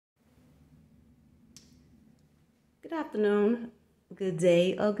Good afternoon, good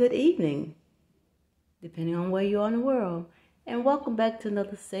day, or good evening, depending on where you are in the world. And welcome back to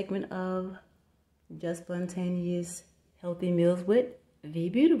another segment of Just Spontaneous Healthy Meals with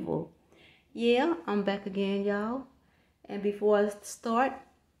VBeautiful. Yeah, I'm back again, y'all. And before I start,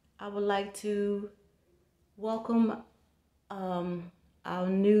 I would like to welcome our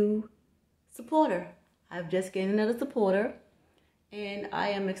new supporter. I've just gained another supporter, and I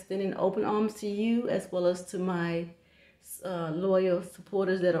am extending open arms to you as well as to my loyal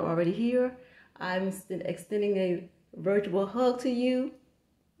supporters that are already here. I'm extending a virtual hug to you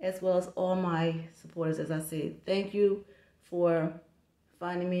as well as all my supporters. As I said, thank you for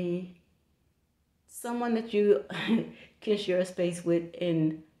finding me someone that you can share a space with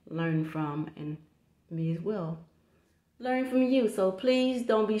and learn from, and me as well. Learn from you. So please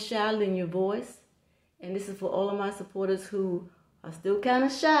don't be shy in your voice. And this is for all of my supporters who are still kind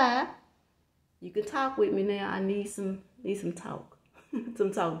of shy. You can talk with me now. I need some talk.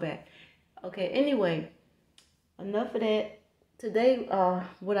 Some talk back. Okay, anyway, enough of that. Today,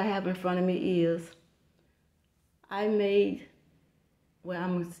 what I have in front of me is I'm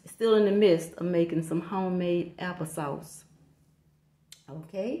still in the midst of making some homemade applesauce.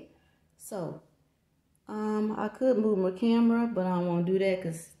 Okay, so I could move my camera, but I don't want to do that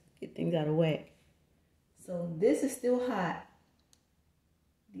because get things out of whack. So this is still hot.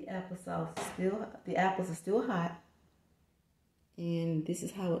 The applesauce is the apples are still hot, and this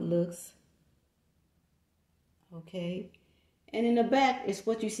is how it looks. Okay, and in the back is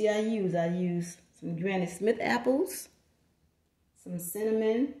what you see. I use some Granny Smith apples, some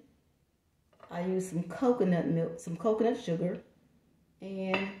cinnamon. I use some coconut milk, some coconut sugar,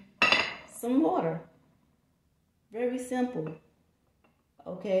 and some water. Very simple.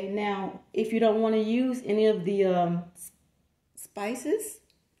 Okay, now if you don't want to use any of the spices,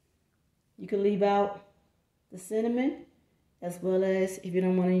 you can leave out the cinnamon, as well as if you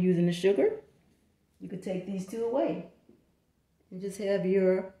don't want to use any sugar, you could take these two away and just have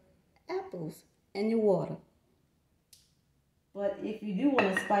your apples and your water. But if you do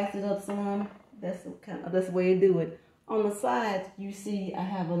want to spice it up some, that's the way to do it. On the sides, you see I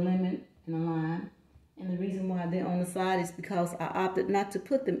have a lemon and a lime. And the reason why they're on the side is because I opted not to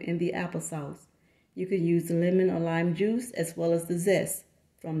put them in the applesauce. You could use the lemon or lime juice as well as the zest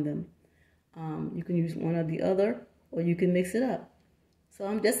from them. You can use one or the other, or you can mix it up.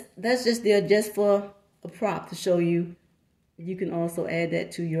 So that's just there just for a prop to show you. You can also add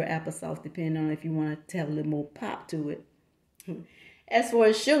that to your applesauce depending on if you want to have a little more pop to it. As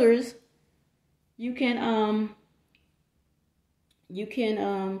for sugars, you can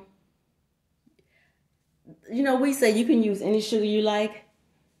we say you can use any sugar you like,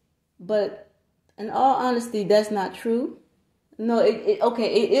 but in all honesty, that's not true. No, it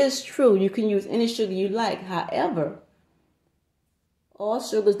is true. You can use any sugar you like. However, all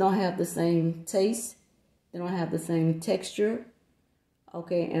sugars don't have the same taste. They don't have the same texture.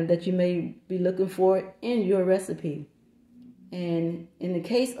 Okay, and that you may be looking for in your recipe. And in the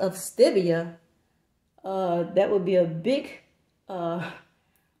case of stevia, that would be a big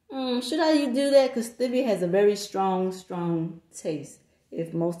should I do that? Because stevia has a very strong taste.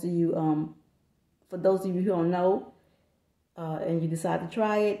 If most of you, for those of you who don't know, and you decide to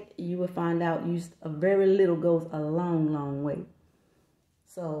try it, you will find out a very little goes a long way.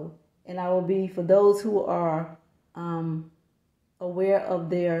 So, and I will be, for those who are aware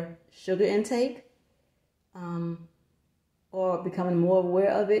of their sugar intake, or becoming more aware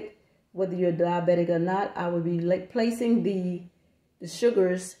of it, whether you're diabetic or not, I will be placing the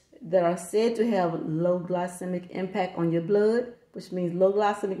sugars that are said to have low glycemic impact on your blood, which means low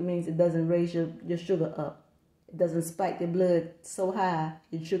glycemic means it doesn't raise your sugar up. It doesn't spike your blood so high,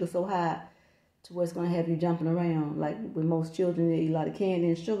 your sugar so high, to where it's going to have you jumping around. Like with most children, they eat a lot of candy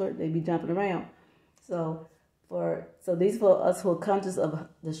and sugar, they be jumping around. So these for us who are conscious of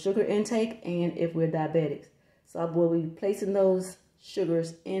the sugar intake and if we're diabetics. So I will be placing those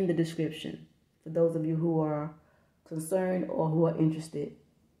sugars in the description for those of you who are concerned or who are interested.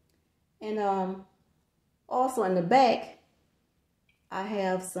 And also in the back, I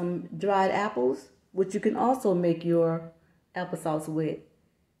have some dried apples, which you can also make your applesauce with.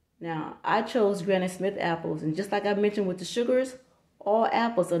 Now, I chose Granny Smith apples, and just like I mentioned with the sugars, all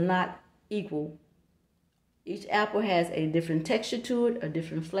apples are not equal. Each apple has a different texture to it, a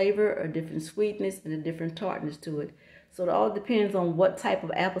different flavor, a different sweetness, and a different tartness to it. So it all depends on what type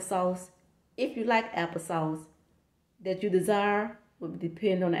of applesauce, if you like applesauce, that you desire, would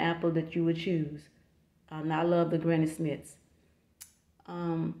depend on the apple that you would choose. And I love the Granny Smiths.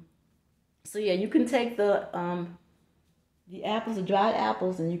 So yeah, you can take the apples, the dried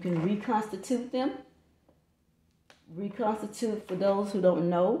apples, and you can reconstitute them reconstitute for those who don't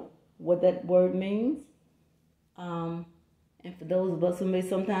know what that word means. And for those of us who may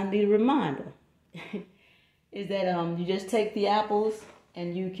sometimes need a reminder, is that you just take the apples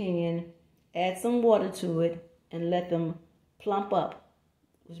and you can add some water to it and let them plump up,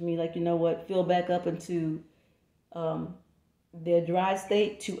 which means, like, you know what, fill back up into their dry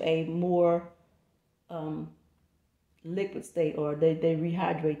state to a more liquid state, or they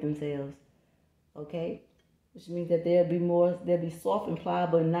rehydrate themselves. Okay, which means that they'll be soft and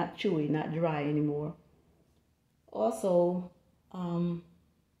pliable and not chewy, not dry anymore. Also,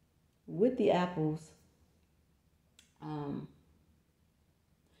 with the apples,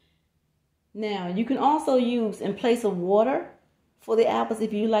 now you can also use, in place of water for the apples,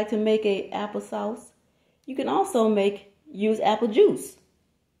 if you like to make a applesauce, you can also use apple juice.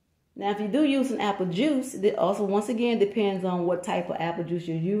 Now, if you do use an apple juice, it also, once again, depends on what type of apple juice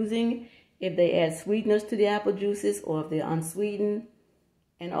you're using. If they add sweeteners to the apple juices or if they're unsweetened.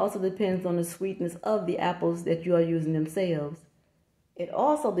 And also depends on the sweetness of the apples that you are using themselves. It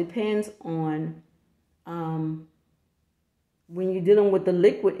also depends on when you're dealing with the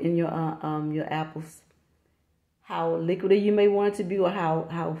liquid in your apples, how liquidy you may want it to be, or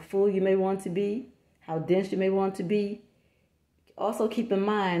how full you may want it to be, how dense you may want it to be. Also keep in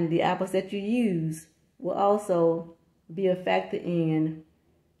mind the apples that you use will also be a factor in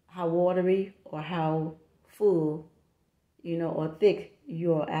how watery or how full, or thick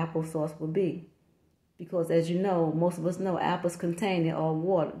your applesauce will be. Because as you know, most of us know, apples contain their own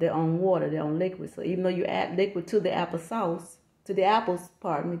water, their own liquid. So even though you add liquid to the applesauce, to the apples,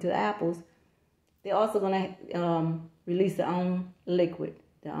 they're also going to release their own liquid,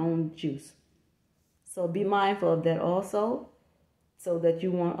 their own juice. So be mindful of that also, so that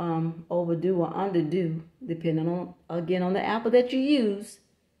you won't overdo or underdo, depending on, again, on the apple that you use,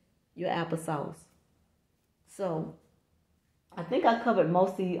 your applesauce. So I think I covered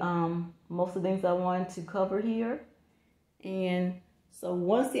most of the things I wanted to cover here. And so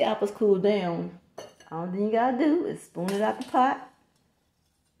once the apples cool down, all you gotta do is spoon it out the pot.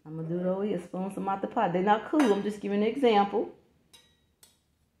 I'm gonna do it over here, spoon some out the pot. They're not cool, I'm just giving an example.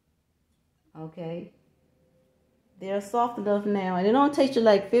 Okay. They're soft enough now, and it don't take you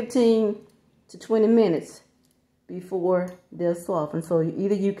like 15 to 20 minutes before they're soft. And so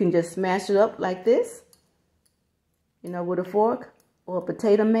either you can just smash it up like this, with a fork or a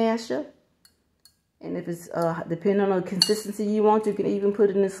potato masher. And if it's, depending on the consistency you want, you can even put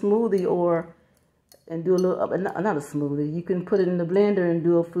it in a smoothie and do a little, not a smoothie. You can put it in the blender and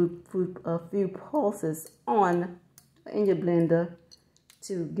do a few pulses in your blender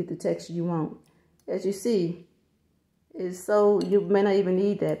to get the texture you want. As you see, you may not even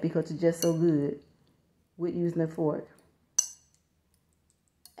need that because it's just so good with using a fork.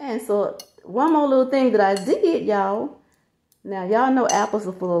 And so one more little thing that I did, y'all. Now, y'all know apples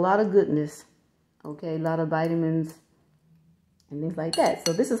are full of a lot of goodness. Okay, a lot of vitamins and things like that.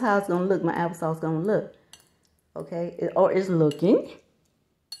 So this is how it's going to look. My applesauce is going to look. Okay, it's looking.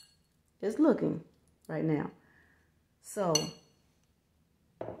 It's looking right now. So,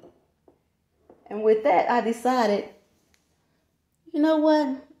 and with that, I decided, you know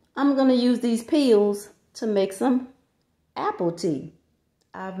what? I'm going to use these peels to make some apple tea.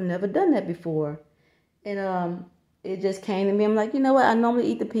 I've never done that before. And it just came to me. I'm like, you know what? I normally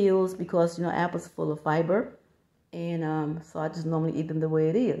eat the peels because, apples are full of fiber. And so I just normally eat them the way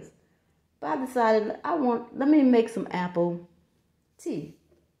it is. But I decided let me make some apple tea.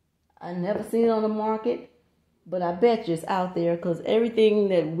 I never seen it on the market, but I bet you it's out there, because everything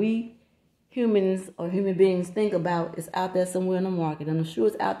that we humans or human beings think about is out there somewhere in the market. And I'm sure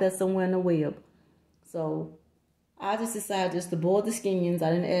it's out there somewhere in the web. So I just decided just to boil the skins. I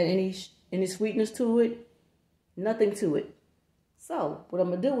didn't add any sweeteners to it. Nothing to it. So what I'm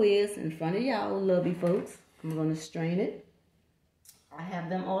going to do is, in front of y'all lovely folks, I'm going to strain it. I have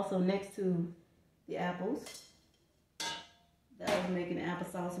them also next to the apples that I was making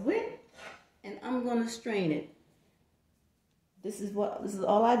applesauce with. And I'm going to strain it. This is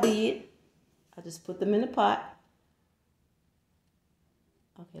all I did. I just put them in the pot.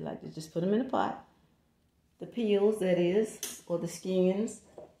 Okay, like this, just put them in the pot. The peels, that is, or the skins.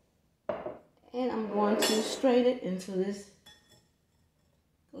 And I'm going to strain it into this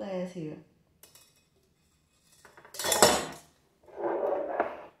glass here.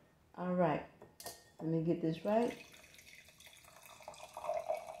 All right, let me get this right.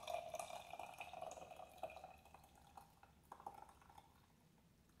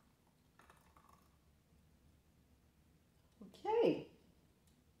 Okay.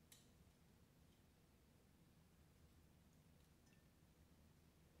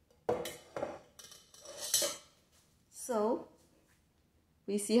 So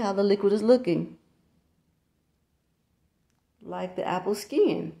we see how the liquid is looking. Like the apple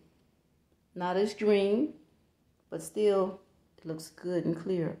skin. Not as green, but still it looks good and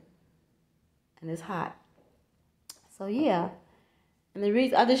clear. And it's hot. So yeah. And the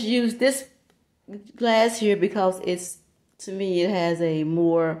reason I just use this glass here because it's, to me, it has a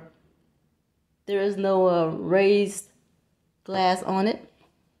more, there is no raised glass on it.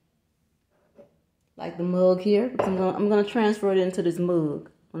 Like the mug here. I'm gonna transfer it into this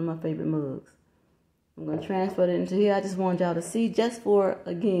mug. One of my favorite mugs. I'm gonna transfer it into here. I just want y'all to see, just for,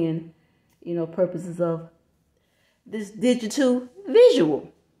 again, you know, purposes of this digital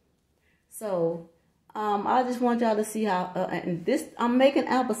visual. So I just want y'all to see how, and this, I'm making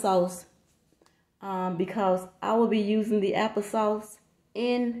applesauce because I will be using the applesauce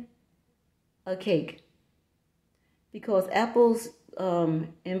in a cake. Because apples,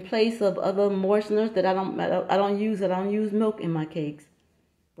 in place of other moisteners that I don't use milk in my cakes.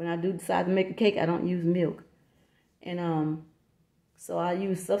 When I do decide to make a cake, I don't use milk. And so I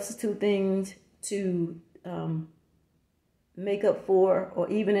use substitute things to make up for or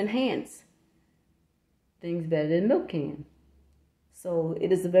even enhance things better than milk can. So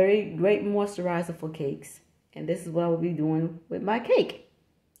it is a very great moisturizer for cakes. And this is what I will be doing with my cake.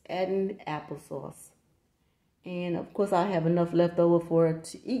 Adding applesauce. And of course I have enough left over for it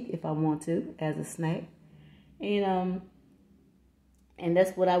to eat if I want to as a snack. And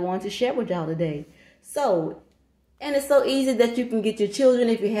that's what I wanted to share with y'all today. So, and it's so easy that you can get your children,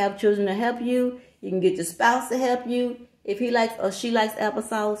 if you have children, to help you. You can get your spouse to help you. If he likes or she likes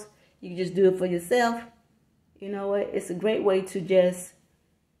applesauce, you can just do it for yourself. You know what? It's a great way to just,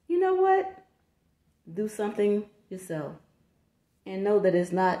 you know what? Do something yourself. And know that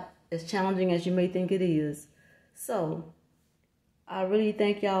it's not as challenging as you may think it is. So, I really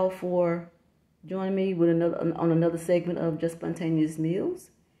thank y'all for joining me with another segment of Just Spontaneous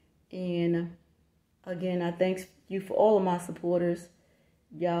Meals. And again, I thank you for all of my supporters.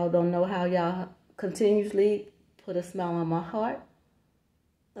 Y'all don't know how y'all continuously put a smile on my heart.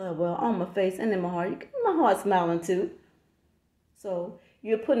 Well, on my face and in my heart. My heart's smiling too. So,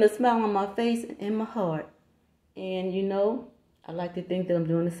 you're putting a smile on my face and in my heart. And you know, I like to think that I'm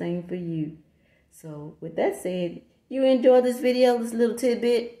doing the same for you. So, with that said, you enjoyed this video, this little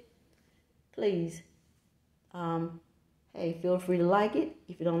tidbit, please, hey, feel free to like it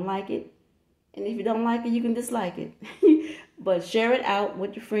if you don't like it. And if you don't like it, you can dislike it. But share it out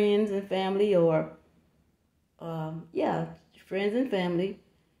with your friends and family, or, yeah, friends and family.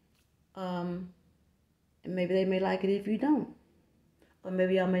 And maybe they may like it if you don't. Or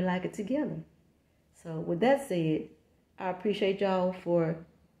maybe y'all may like it together. So, with that said, I appreciate y'all for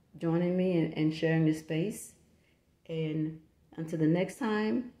joining me and sharing this space. And until the next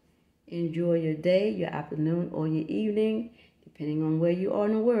time, enjoy your day, your afternoon, or your evening, depending on where you are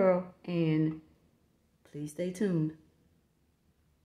in the world. And please stay tuned.